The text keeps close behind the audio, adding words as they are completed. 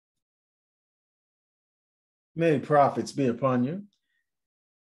Many profits be upon you.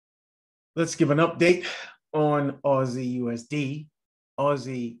 Let's give an update on Aussie USD,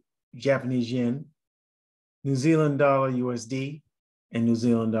 Aussie Japanese yen, New Zealand dollar USD, and New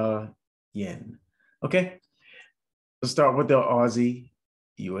Zealand dollar yen. Okay, let's start with the Aussie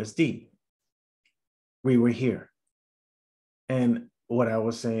USD. We were here. And what I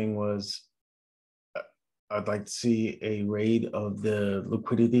was saying was, I'd like to see a raid of the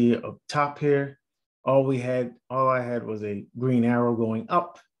liquidity up top here. All I had was a green arrow going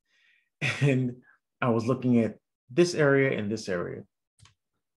up. And I was looking at this area and this area.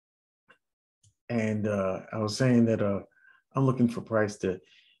 And I was saying that I'm looking for price to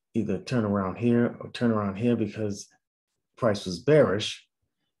either turn around here or turn around here because price was bearish.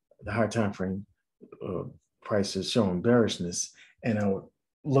 The higher time frame price is showing bearishness. And I would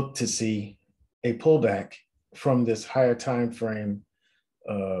look to see a pullback from this higher time frame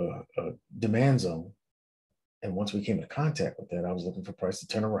demand zone. And once we came into contact with that, I was looking for price to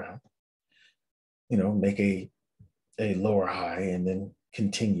turn around, make a lower high and then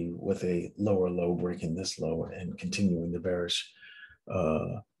continue with a lower low, breaking this low and continuing the bearish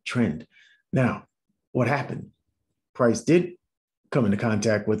trend. Now, what happened? Price did come into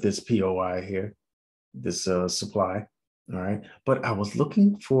contact with this POI here, this supply, all right? But I was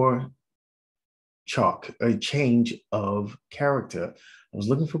looking for a change of character. I was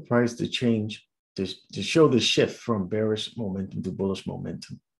looking for price to change, to show the shift from bearish momentum to bullish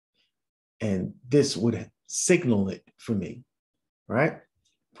momentum. And this would signal it for me, right?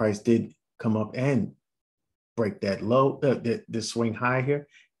 Price did come up and break that low, the swing high here.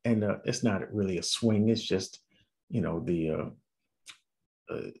 And it's not really a swing. It's just, the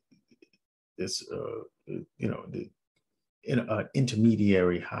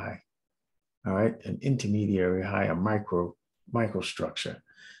intermediary high. All right, an intermediary high, a microstructure.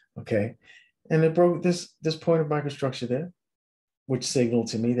 Okay, and it broke this point of microstructure there, which signaled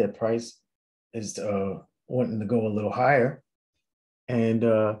to me that price is wanting to go a little higher, and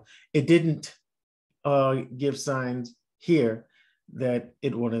it didn't give signs here that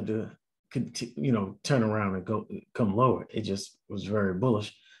it wanted to continue, turn around and come lower. It just was very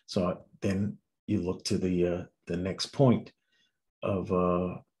bullish. So then you look to the next point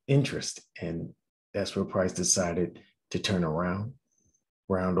of interest, and that's where price decided to turn around,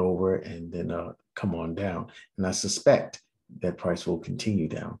 round over, and then come on down. And I suspect that price will continue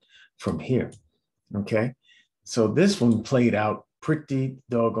down from here. Okay, so this one played out pretty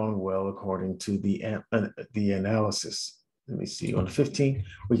doggone well according to the analysis. Let me see, on the 15th,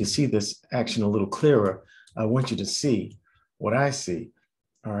 we can see this action a little clearer. I want you to see what I see.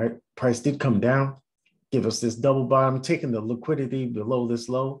 All right, price did come down, give us this double bottom, taking the liquidity below this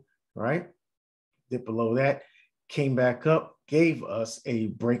low, right? Dip below that, came back up, gave us a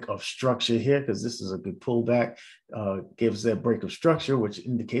break of structure here because this is a good pullback, gave us that break of structure, which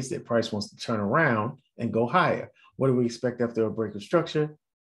indicates that price wants to turn around and go higher. What do we expect after a break of structure?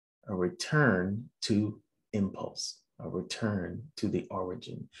 A return to impulse, a return to the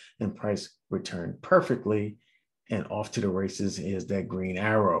origin, and price returned perfectly, and off to the races is that green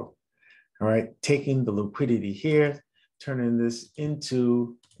arrow. All right, taking the liquidity here, turning this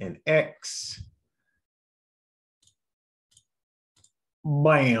into an X.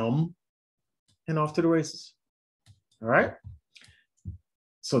 Bam, and off to the races. All right.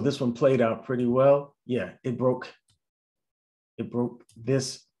 So this one played out pretty well. Yeah, it broke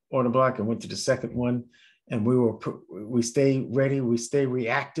this order block and went to the second one, and we stay ready, we stay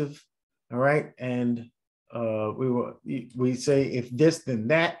reactive. All right, and we say if this then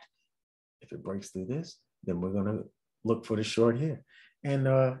that. If it breaks through this, then we're gonna look for the short here. And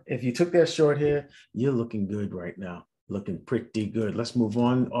if you took that short here, you're looking good right now, looking pretty good. Let's move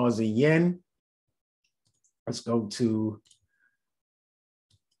on. Aussie yen. Let's go to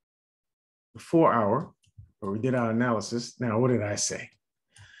the 4 hour where we did our analysis. Now, what did I say?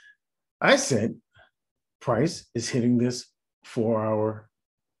 I said price is hitting this 4 hour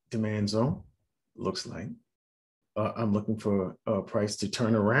demand zone. Looks like I'm looking for a price to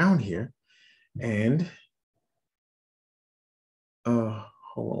turn around here. And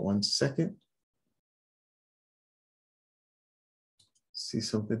hold on 1 second. See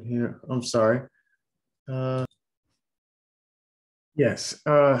something here. I'm sorry. Yes.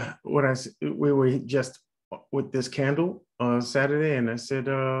 We were just with this candle on Saturday, and I said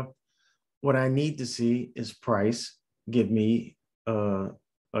what I need to see is price give me a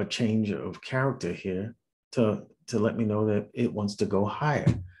change of character here to let me know that it wants to go higher.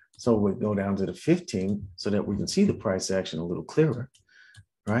 So we go down to the 15 so that we can see the price action a little clearer,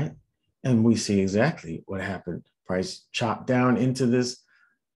 right? And we see exactly what happened. Price chopped down into this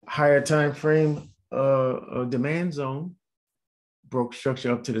higher time frame a demand zone, broke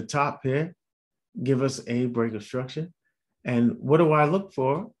structure up to the top here, give us a break of structure. And what do I look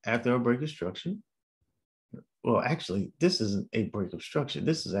for after a break of structure? Well, actually, this isn't a break of structure.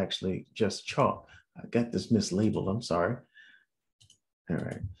 This is actually just chalk. I got this mislabeled. I'm sorry. All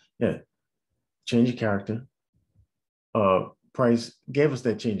right. Yeah. Change of character. Price gave us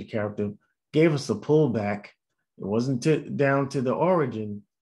that change of character, gave us a pullback. It wasn't down to the origin,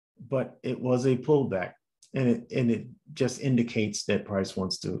 but it was a pullback. And it just indicates that price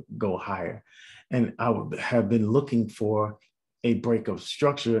wants to go higher. And I would have been looking for a break of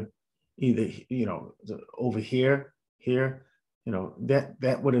structure, either, over here,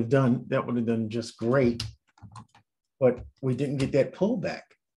 that would have done just great. But we didn't get that pullback.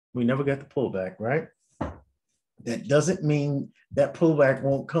 We never got the pullback, right? That doesn't mean that pullback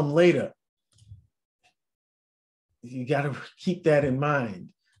won't come later. You got to keep that in mind.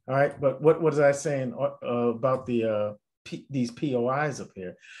 All right, but what was I saying about these POIs up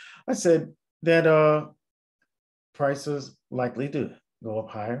here? I said that prices likely to go up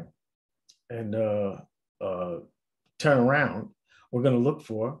higher and turn around. We're going to look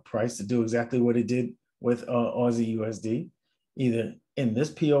for price to do exactly what it did with Aussie USD, either in this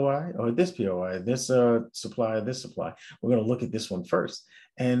POI or this POI, this supply or this supply. We're going to look at this one first.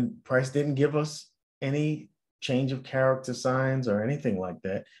 And price didn't give us any change of character signs or anything like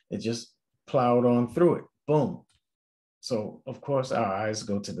that. It just plowed on through it. Boom. So, of course, our eyes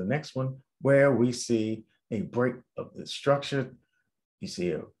go to the next one where we see a break of the structure. You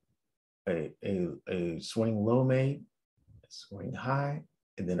see a swing low made, a swing high,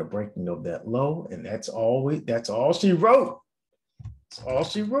 and then a breaking of that low. And that's all she wrote. That's all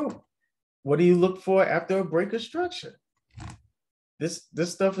she wrote. What do you look for after a break of structure? This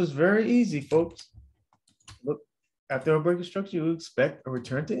stuff is very easy, folks. Look, after a break of structure, you expect a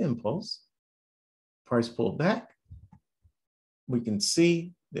return to impulse. Price pulled back. We can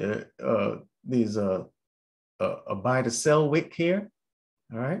see there's a buy to sell wick here.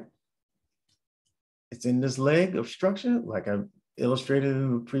 All right. It's in this leg of structure, like I illustrated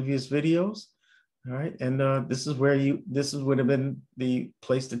in the previous videos. All right. And this would have been the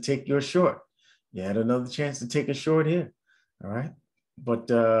place to take your short. You had another chance to take a short here. All right. But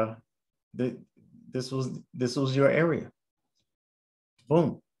this was your area.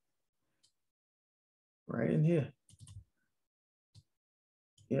 Boom. Right in here.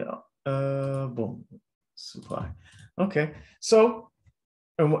 Yeah. Boom. Supply. Okay. So,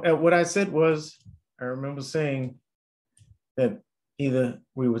 and what I said was, I remember saying that either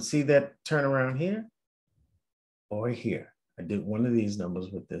we would see that turnaround here or here. I did one of these numbers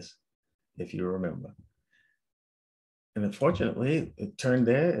with this, if you remember. And unfortunately, it turned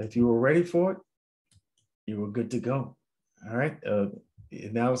there. If you were ready for it, you were good to go. All right. The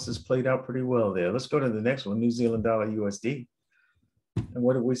analysis played out pretty well there. Let's go to the next one, New Zealand dollar USD. And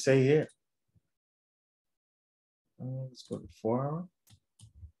what did we say here? Let's go to 4 hour.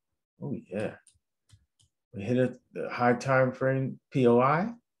 Oh, yeah. We hit the high time frame POI.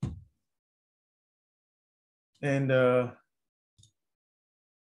 And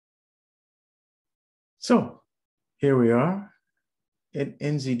so here we are at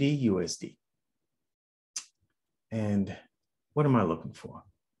NZDUSD. And what am I looking for?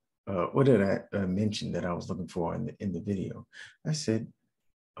 What did I mention that I was looking for in the video? I said,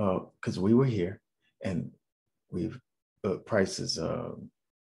 because we were here and we've prices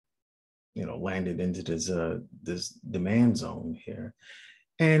landed into this demand zone here,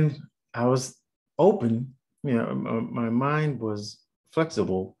 and I was open. My mind was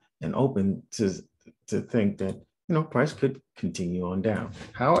flexible and open to think that price could continue on down.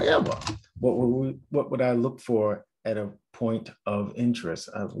 However, what would I look for at a point of interest?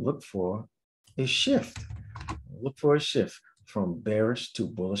 I would look for a shift. Look for a shift from bearish to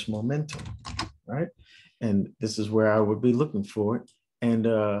bullish momentum, right? And this is where I would be looking for it. And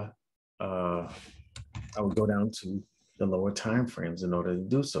I would go down to the lower time frames in order to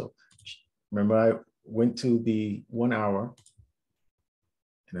do so. Remember, I went to the 1 hour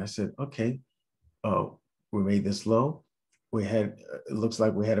and I said, okay, we made this low. We had, it looks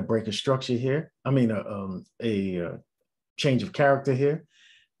like we had a break of structure here. I mean, a change of character here,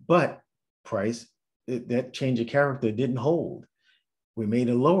 but price, that change of character didn't hold. We made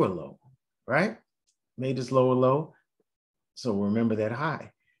a lower low, right? Made this lower low. So remember that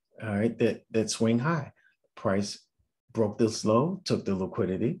high, all right, that swing high. Price broke this low, took the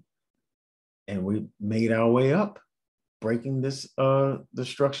liquidity, and we made our way up, breaking this the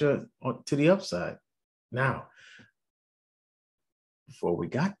structure to the upside. Now, before we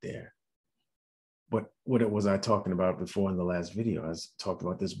got there, what it was I talking about before in the last video? I was talking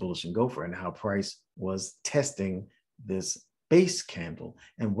about this bullish engulfer and how price was testing this base candle.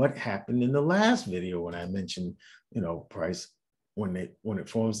 And what happened in the last video when I mentioned, price, when it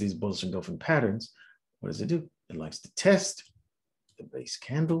forms these bullish engulfing patterns, what does it do? It likes to test the base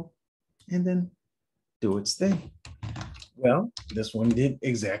candle and then do its thing. Well, this one did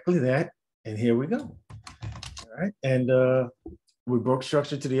exactly that. And here we go. All right. And we broke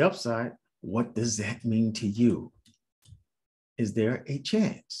structure to the upside. What does that mean to you? Is there a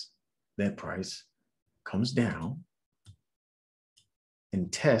chance that price comes down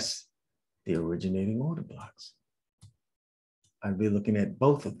and tests the originating order blocks? I'd be looking at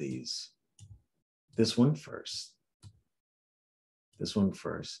both of these. This one first. This one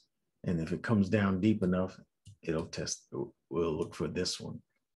first. And if it comes down deep enough, it'll test. We'll look for this one.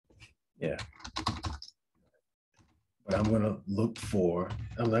 Yeah. But I'm going to look for,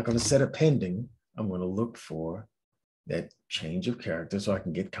 I'm not going to set a pending. I'm going to look for that change of character so I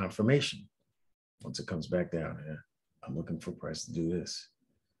can get confirmation. Once it comes back down here, I'm looking for price to do this.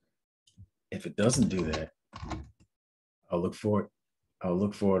 If it doesn't do that, I'll look for it. I'll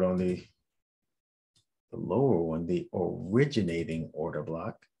look for it on the lower one, the originating order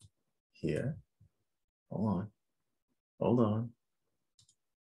block here. Hold on. Hold on.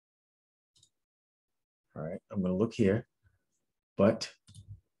 All right, I'm going to look here, but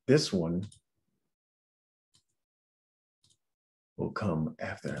this one will come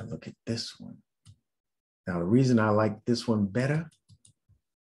after I look at this one. Now, the reason I like this one better,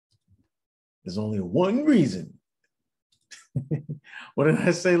 there's only one reason. What did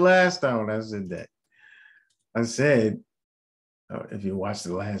I say last time when I said that? I said, if you watched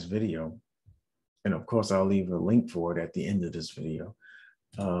the last video, and of course, I'll leave a link for it at the end of this video.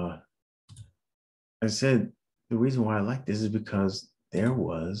 I said the reason why I like this is because there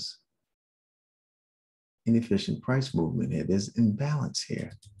was inefficient price movement here. There's imbalance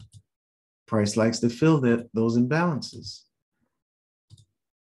here. Price likes to fill those imbalances.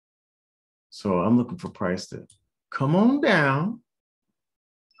 So I'm looking for price to come on down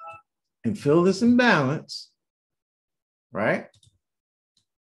and fill this imbalance, right?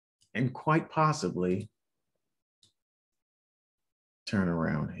 And quite possibly turn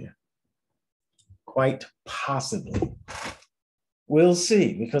around here. Quite possibly. We'll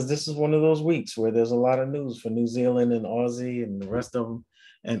see, because this is one of those weeks where there's a lot of news for New Zealand and Aussie and the rest of them,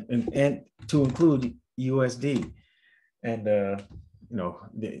 and to include USD. And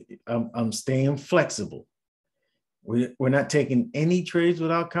I'm staying flexible. We're not taking any trades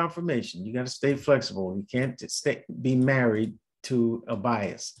without confirmation. You got to stay flexible. You can't be married to a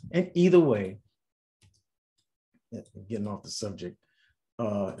bias. And either way, getting off the subject,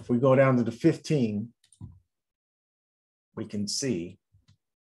 if we go down to the 15, we can see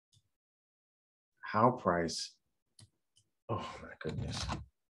how price, oh my goodness.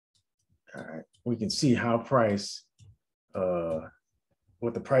 All right, we can see how price,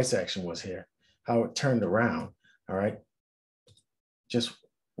 what the price action was here, how it turned around. All right,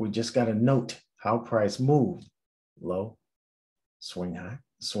 we just got to note how price moved. Low, swing high,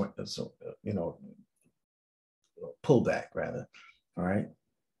 pull back rather. All right,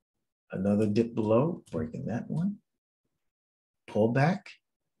 another dip below, breaking that one. Pull back.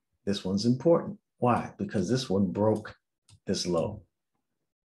 This one's important. Why? Because this one broke this low.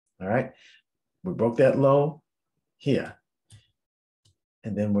 All right, we broke that low here,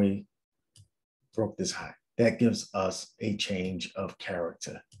 and then we broke this high. That gives us a change of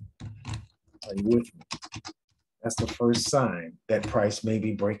character. Are you with me? That's the first sign that price may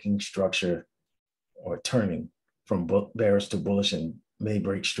be breaking structure or turning from bearish to bullish and may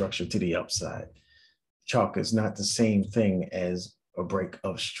break structure to the upside. Chalk is not the same thing as a break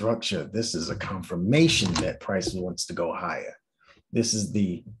of structure. This is a confirmation that price wants to go higher. This is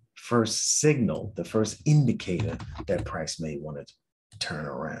the first signal, the first indicator that price may want to turn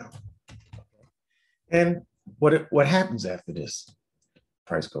around. And what happens after this?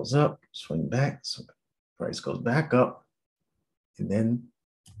 Price goes up, swing back, so price goes back up, and then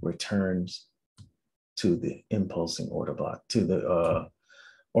returns to the impulsing order block, to the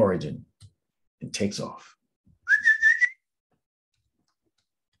origin, and takes off.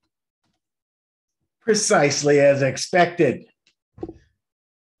 Precisely as expected.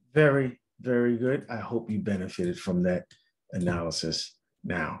 Very, very good. I hope you benefited from that analysis.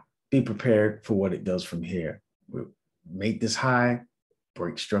 Now, be prepared for what it does from here. We made this high,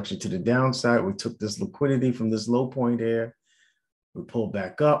 break structure to the downside. We took this liquidity from this low point here. We pulled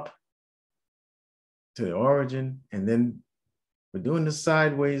back up to the origin, and then we're doing the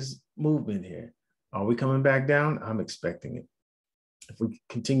sideways movement here. Are we coming back down? I'm expecting it. If we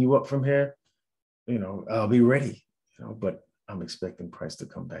continue up from here, I'll be ready, but I'm expecting price to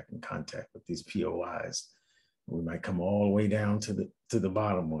come back in contact with these POIs. We might come all the way down to the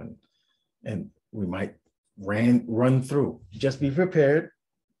bottom one, and we might run through. Just be prepared.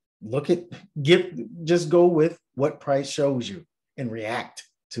 Just go with what price shows you and react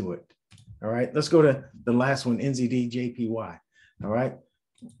to it. All right, let's go to the last one, NZDJPY. All right,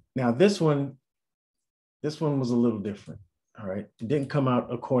 now this one was a little different. All right, it didn't come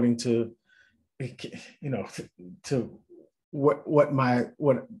out according to, to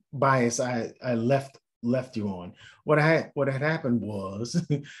what bias I left you on. What had happened was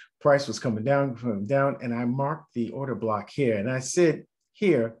price was coming down, and I marked the order block here, and I said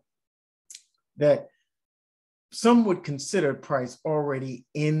here that some would consider price already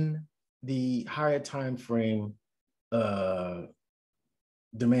in the higher time frame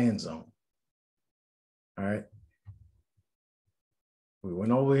demand zone. All right, we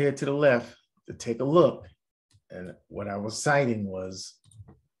went over here to the left to take a look, and what I was citing was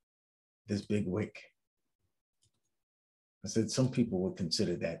this big wick. I said some people would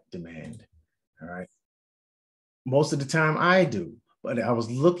consider that demand. All right, most of the time I do, but I was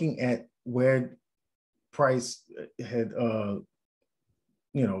looking at where price had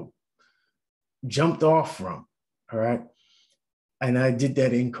jumped off from. All right, and I did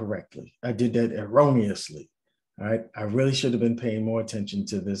that incorrectly. I did that erroneously. All right, I really should have been paying more attention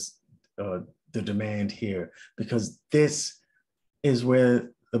to this, the demand here, because this is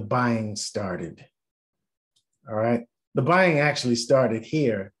where the buying started. All right, the buying actually started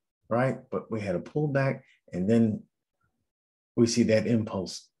here, right? But we had a pullback, and then we see that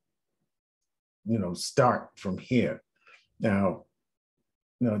impulse, start from here. Now,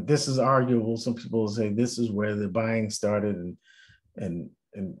 this is arguable. Some people will say this is where the buying started and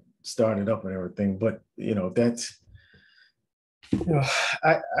started up and everything. But that's,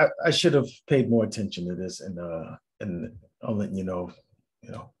 I should have paid more attention to this, and I'll let you know,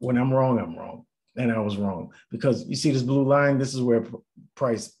 when I'm wrong, I'm wrong. And I was wrong, because you see this blue line, this is where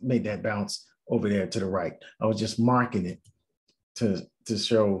price made that bounce over there to the right. I was just marking it to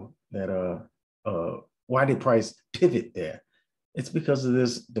show that why did price pivot there? It's because of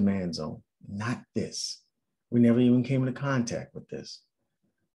this demand zone, not this. We never even came into contact with this.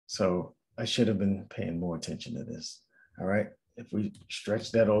 So I should have been paying more attention to this. All right, if we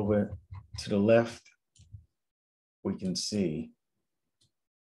stretch that over to the left, we can see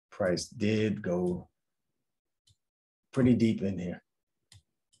price did go pretty deep in here.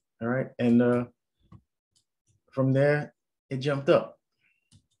 All right, and from there it jumped up.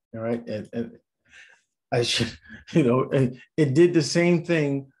 All right, and I should, and it did the same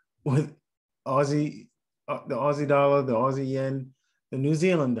thing with Aussie, the Aussie dollar, the Aussie yen, the New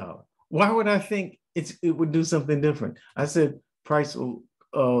Zealand dollar. Why would I think it would do something different? I said price will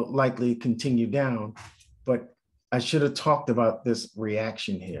likely continue down, but I should have talked about this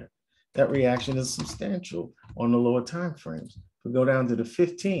reaction here. That reaction is substantial on the lower time frames. If we go down to the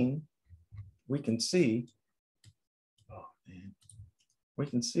 15, we can see,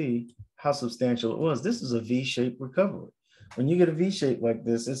 how substantial it was. This is a V-shaped recovery. When you get a V-shape like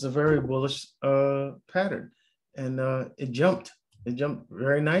this, it's a very bullish pattern, and it jumped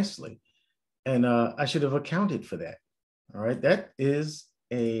very nicely, and I should have accounted for that. All right, that is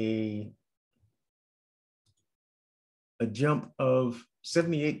a jump of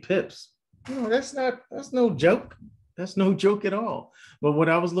 78 pips. That's no joke. That's no joke at all. But what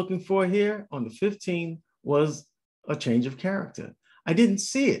I was looking for here on the 15 was a change of character. I didn't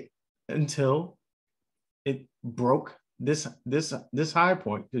see it until it broke this high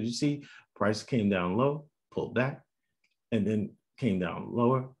point. Did you see price came down low, pulled back, and then came down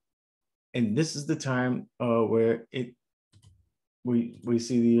lower? And this is the time where we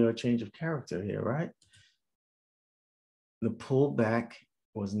see the change of character here, right? The pullback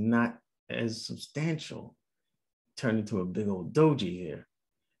was not as substantial, turned into a big old doji here.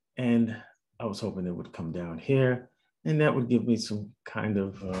 And I was hoping it would come down here, and that would give me some kind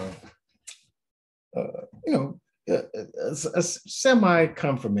of, a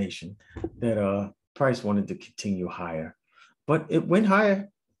semi-confirmation that price wanted to continue higher. But it went higher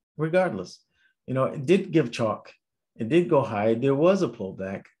regardless. It did give chalk. It did go high. There was a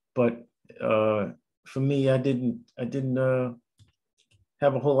pullback, but for me, I didn't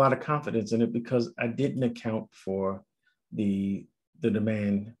have a whole lot of confidence in it, because I didn't account for the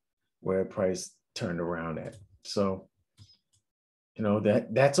demand where price turned around at. So,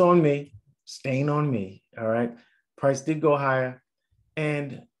 that's on me, staying on me. All right, price did go higher,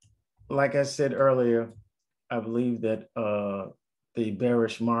 and like I said earlier, I believe that the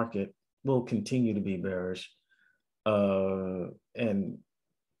bearish market will continue to be bearish, and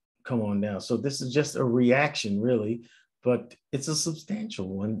come on down. So this is just a reaction, really, but it's a substantial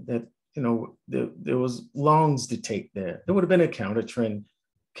one that, you know, there was longs to take there. There would have been a counter trend,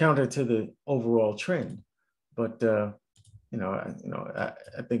 counter to the overall trend. But, you know,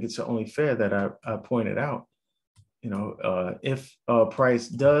 I think it's only fair that I pointed out, you know, if price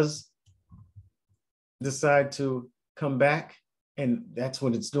does decide to come back, and that's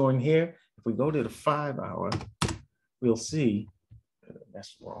what it's doing here. If we go to the 5 hour, we'll see,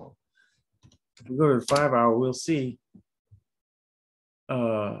 that's wrong. If we go to the 5 hour, we'll see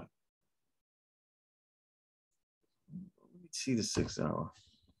let's see the 6 hour.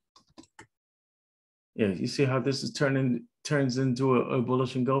 Yeah, you see how this is turns into a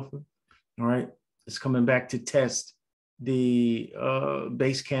bullish engulfer. All right, it's coming back to test the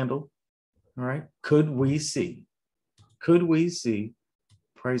base candle. All right, could we see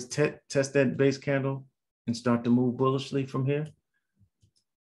price test that base candle and start to move bullishly from here?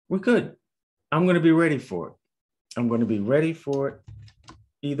 We could. I'm going to be ready for it. I'm going to be ready for it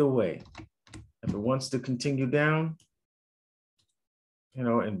either way. If it wants to continue down, you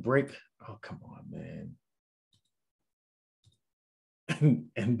know, and break, oh, come on, man.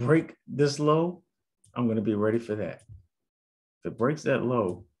 And break this low, I'm going to be ready for that. If it breaks that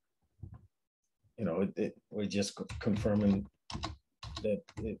low, you know, we're just confirming that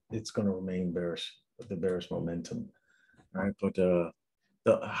it's going to remain bearish with the bearish momentum. All right, but the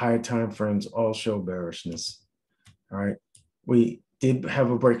higher time frames all show bearishness. All right, we did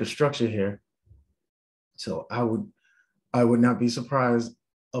have a break of structure here, so I would not be surprised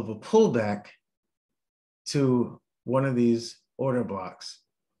of a pullback to one of these order blocks,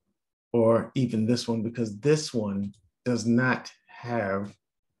 or even this one, because this one does not have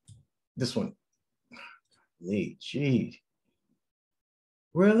this one. Gee,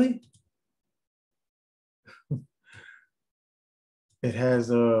 really? It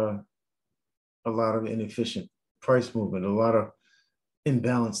has a lot of inefficient price movement, a lot of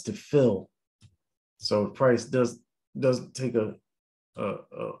imbalance to fill. So price does take a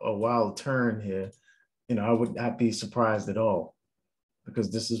wild turn here. You know, I would not be surprised at all,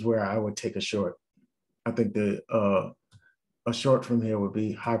 because this is where I would take a short. I think a short from here would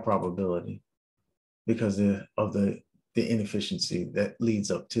be high probability because of the inefficiency that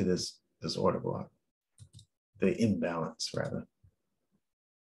leads up to this order block, the imbalance rather.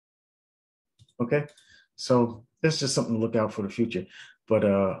 Okay, so that's just something to look out for the future. But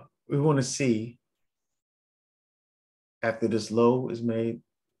we want to see, after this low is made,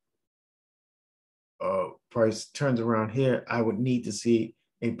 price turns around here, I would need to see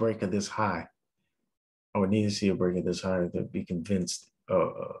a break of this high. I would need to see a break of this high to be convinced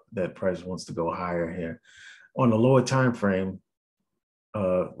that price wants to go higher here. On the lower time frame,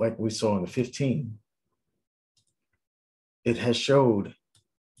 like we saw in the 15, it has showed,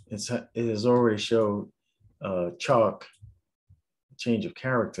 it has already showed chalk, change of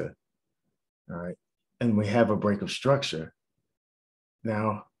character. All right, and we have a break of structure.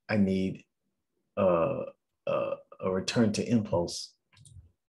 Now I need a return to impulse.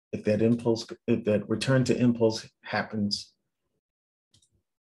 If that return to impulse happens,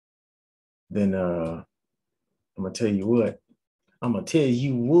 then I'm gonna tell you what.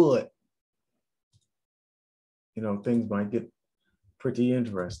 You know, things might get pretty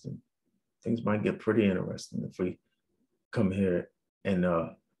interesting. Things might get pretty interesting if we come here and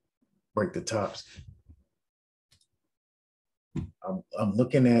break the tops. I'm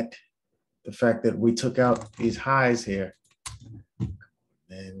looking at the fact that we took out these highs here.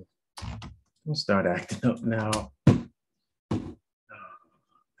 And we'll start acting up now.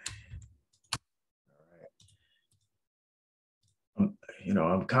 You know,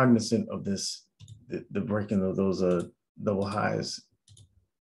 I'm cognizant of this, the breaking of those double highs,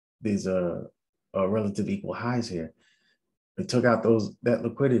 these relative equal highs here. We took out that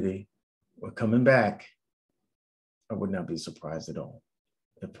liquidity. We're coming back. I would not be surprised at all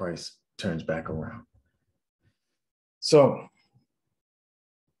if price turns back around. So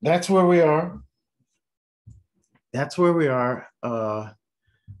that's where we are. That's where we are.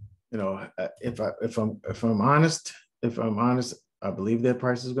 You know, if I'm honest, I believe that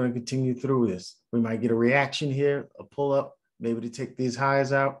price is going to continue through this. We might get a reaction here, a pull up, maybe to take these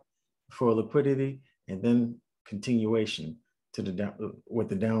highs out for liquidity, and then continuation to the down with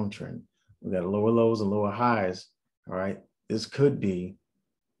the downtrend. We got lower lows and lower highs. All right, this could be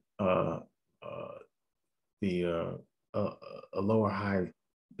a lower high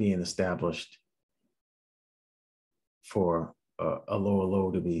being established for a lower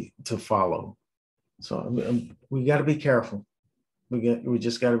low to follow. So we got to be careful. We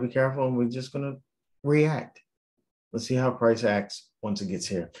just got to be careful, and we're just going to react. Let's see how price acts once it gets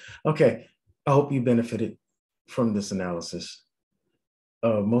here. Okay, I hope you benefited from this analysis.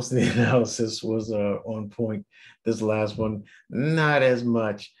 Most of the analysis was on point. This last one, not as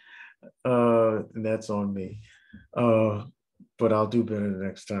much. That's on me. But I'll do better the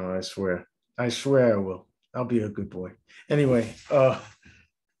next time, I swear. I swear I will. I'll be a good boy. Anyway,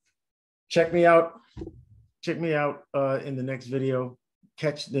 check me out. Check me out in the next video.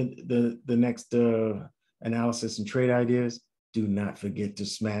 Catch the next analysis and trade ideas. Do not forget to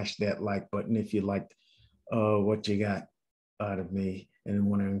smash that like button if you liked what you got out of me and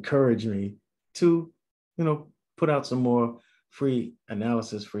want to encourage me to, put out some more free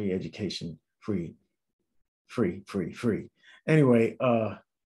analysis, free education, free. Anyway,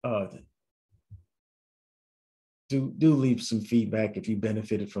 do leave some feedback if you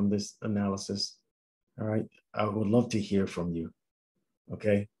benefited from this analysis. All right, I would love to hear from you.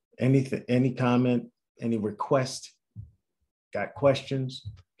 Okay, any comment, any request, got questions,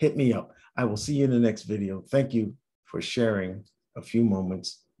 hit me up. I will see you in the next video. Thank you for sharing a few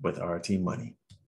moments with RT Money.